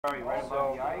Sorry, right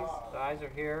above the eyes? The eyes are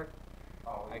here.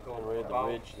 I go right at the about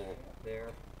ridge there. Where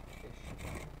are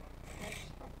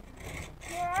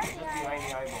Just the eyes? behind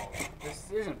the eyeball.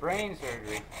 This isn't brain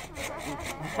surgery.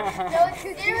 No, it's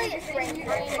serious brain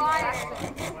fire.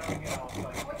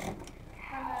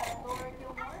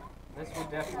 This would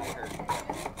definitely hurt.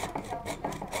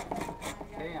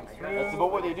 Okay, I'm through. That's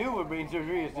about what they do with brain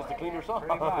surgery, is just to clean your saw.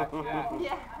 Pretty much,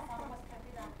 yeah.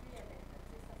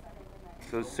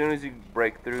 So as soon as you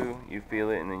break through, you feel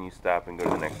it, and then you stop and go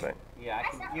to the next side. Yeah,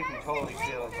 you can totally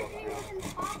feel it go through.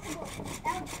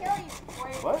 That would kill you.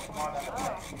 What?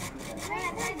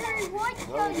 Brain surgery would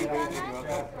kill you, doesn't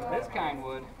it? This kind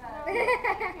would.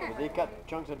 But they cut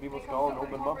chunks of people's skull and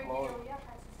open them up all and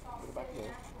put it back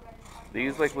there. They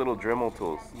use like little Dremel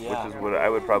tools, Yeah. which is what I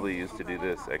would probably use to do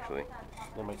this, actually.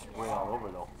 They might spray all over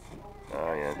though.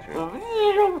 Oh yeah, true.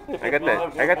 I got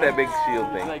that big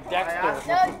shield thing. Like Dexter. I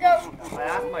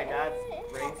asked my dad's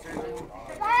brain surgeon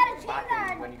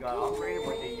back when he got operated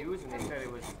what they used, and they said it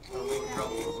was a little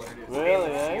trouble with what it is.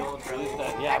 Really, eh?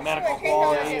 Steel, Yeah, medical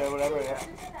quality or whatever, yeah.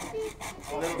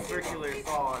 a little circular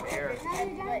saw on air.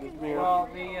 Well,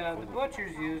 the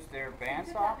butchers use their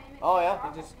bandsaw. Oh, yeah?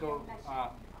 They just go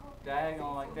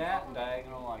diagonal like that and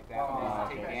diagonal like that. And they just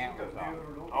take the antlers off.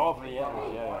 Oh, for the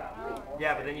antlers, yeah.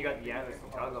 Yeah, but then you got the antlers to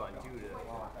tug on too.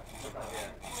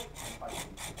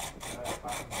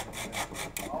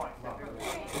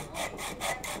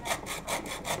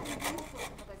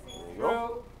 There you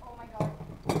go.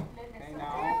 Okay,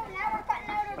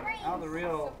 now the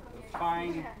real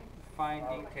fine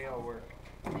detail work.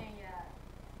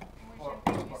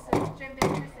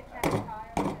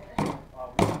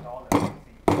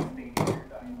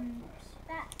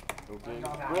 Okay.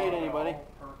 Great, anybody?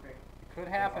 Could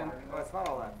happen. Oh, it's not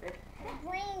all that thick. The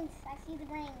brains. I see the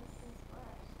brains.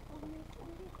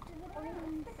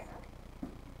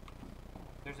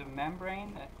 There's a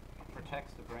membrane that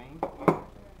protects the brain.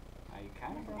 You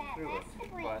kind of go through it,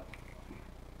 but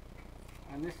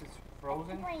and this is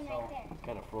frozen, so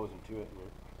Kind of frozen to it.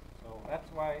 that's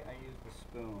why I use the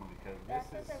spoon, because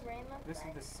this is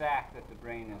the sac that the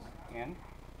brain is in.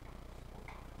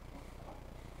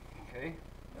 Okay,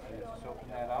 so just open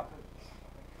that up.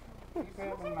 Keep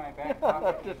it in my back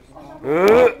pocket.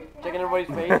 Checking everybody's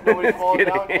face, nobody's falling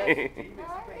down yet. No, I'm good.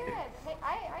 Hey, I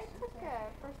took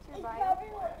first two bites.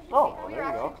 Oh, well, We there were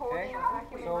you go. actually holding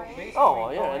back in So my basically, Oh,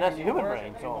 well, yeah, and that's a human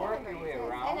brain, so. work your way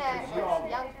around. and a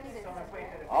young fetus.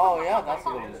 Oh, yeah, that's a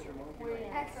little mystery. Go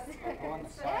on the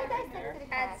And side I right there. took the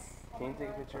cat. Can you take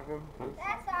a picture of him?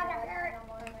 That's not a hurt.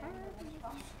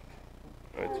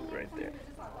 Oh, it's right there.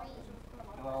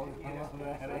 Well,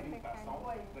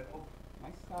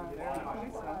 my son, my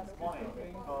son's good.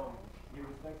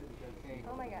 Okay.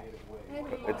 Oh my gosh.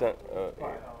 It's on.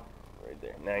 Right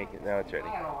there. Now it's ready.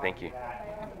 Thank you. To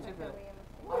the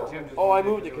Oh, I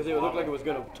moved it because it looked like it was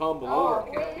going to tumble over.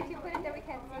 Wait, if you put it there, we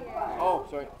can't see it. Oh,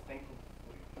 sorry.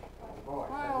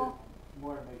 Wow.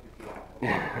 Look Look at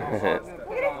his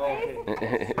face.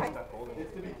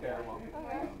 It's to be careful.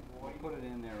 Okay. Put it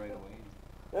in there right away.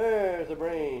 There's the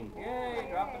brain. Yay,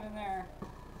 drop it in there.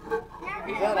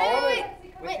 Is that all of it?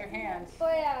 With your hands. Oh,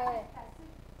 yeah.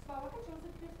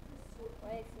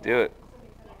 Do it.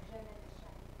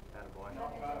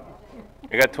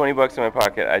 I got $20 in my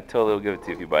pocket. I totally will give it to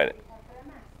you if you bite it.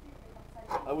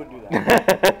 I wouldn't do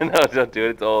that. No, don't do it.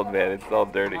 It's old, man. It's all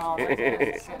dirty. No, that's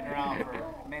been sitting around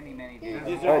for many, many days.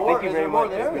 Is there Oh, more? thank you Is very there more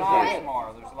much. there? There's lots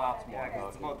more. There's lots more.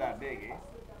 It's about that big, eh?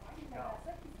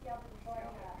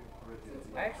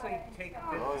 I actually take a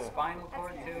bit of the spinal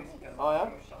cord too. Oh, yeah?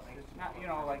 It's not, you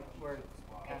know, like where it's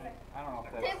kind of, I don't know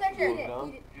if Take that's. a Moved picture.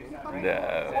 down.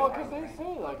 No. Well, because they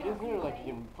say, like, isn't there, like,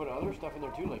 you can put other stuff in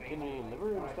there too, like kidney and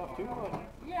liver and stuff too? Like,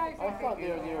 Yeah, I thought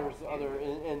there's other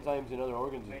enzymes in other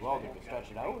organs as well that can stretch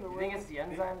it out. You think it's the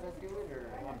enzymes that do it, or?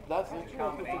 That's the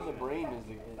truth. If it's in the brain, is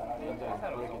the I enzymes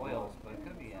thought it break was it down. oils, but it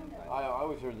could be enzymes. I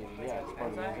always heard that, yeah, it's part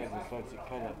of the enzymes that starts to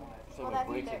kind of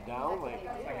breaks it down, like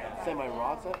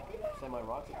semi-rots it.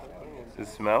 Does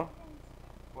it smell?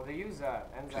 Well, they use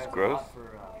enzymes Just a gross? lot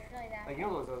for, like, you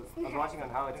know those, I was watching on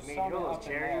how it's made, you know those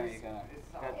cherries that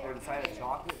they're inside of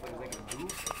chocolate, but it's like a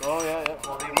goop? Oh, yeah, yeah.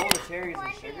 Well, they roll the cherries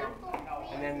in sugar,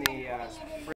 and then the